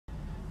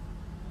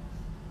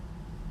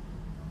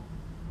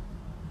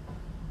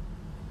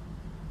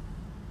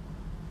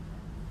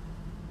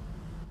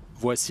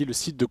Voici le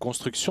site de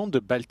construction de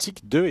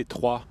Baltique 2 et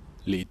 3,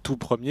 les tout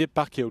premiers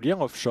parcs éoliens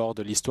offshore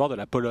de l'histoire de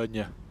la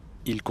Pologne.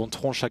 Ils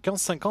compteront chacun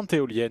 50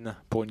 éoliennes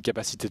pour une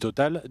capacité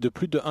totale de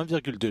plus de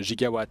 1,2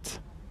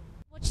 gigawatts.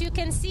 What you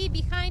can see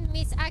behind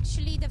me is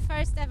actually the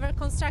first ever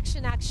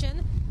construction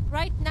action.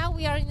 Right now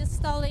we are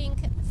installing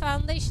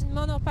foundation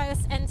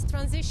monopiles and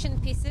transition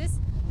pieces.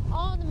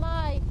 On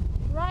my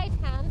right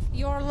hand,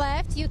 your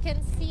left, you can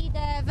see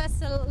the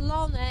vessel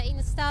Lone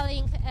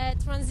installing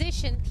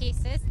transition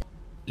pieces.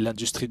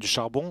 L'industrie du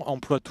charbon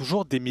emploie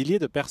toujours des milliers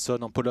de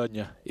personnes en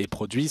Pologne et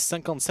produit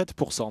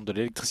 57% de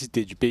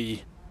l'électricité du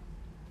pays.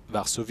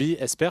 Varsovie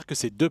espère que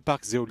ces deux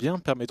parcs éoliens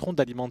permettront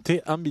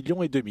d'alimenter 1,5 million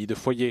de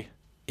foyers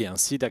et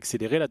ainsi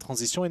d'accélérer la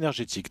transition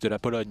énergétique de la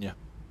Pologne.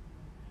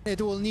 It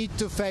will need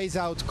to phase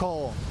out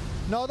coal,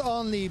 not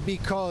only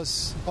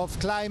because of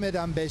climate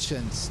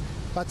ambitions,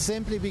 but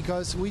simply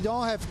because we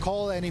don't have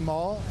coal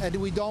anymore and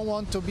we don't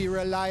want to be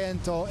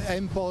reliant on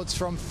imports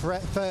from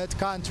third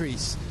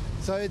countries.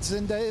 So it's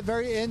in the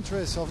very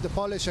interest of the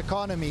Polish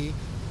economy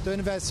to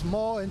invest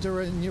more into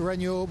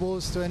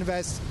renewables, to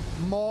invest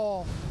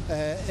more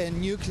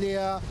in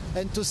nuclear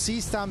and to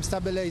see some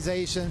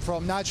stabilization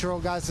from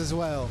natural gas as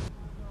well.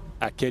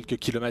 À quelques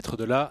kilomètres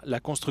de là, la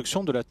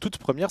construction de la toute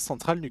première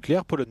centrale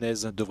nucléaire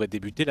polonaise devrait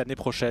débuter l'année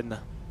prochaine,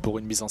 pour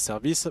une mise en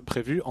service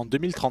prévue en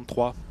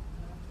 2033.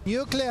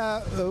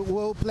 Nuclear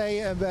will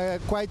play a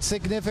quite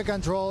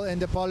significant role in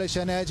the Polish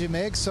energy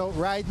mix. So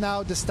right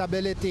now the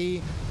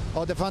stability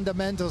or the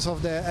fundamentals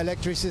of the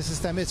electricity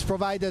system is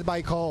provided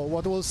by coal.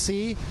 What we'll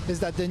see is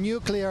that the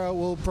nuclear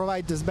will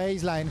provide this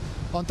baseline,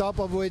 on top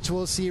of which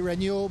we'll see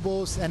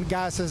renewables and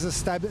gas as a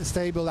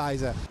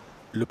stabilizer.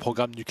 Le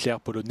programme nucléaire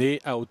polonais,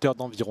 à hauteur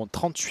d'environ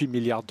 38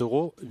 milliards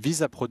d'euros,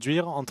 vise à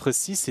produire entre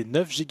 6 et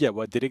 9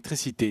 gigawatts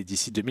d'électricité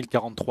d'ici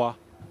 2043.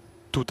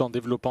 Tout en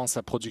développant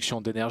sa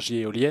production d'énergie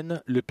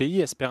éolienne, le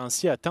pays espère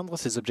ainsi atteindre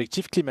ses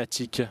objectifs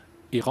climatiques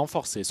et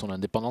renforcer son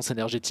indépendance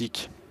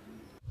énergétique.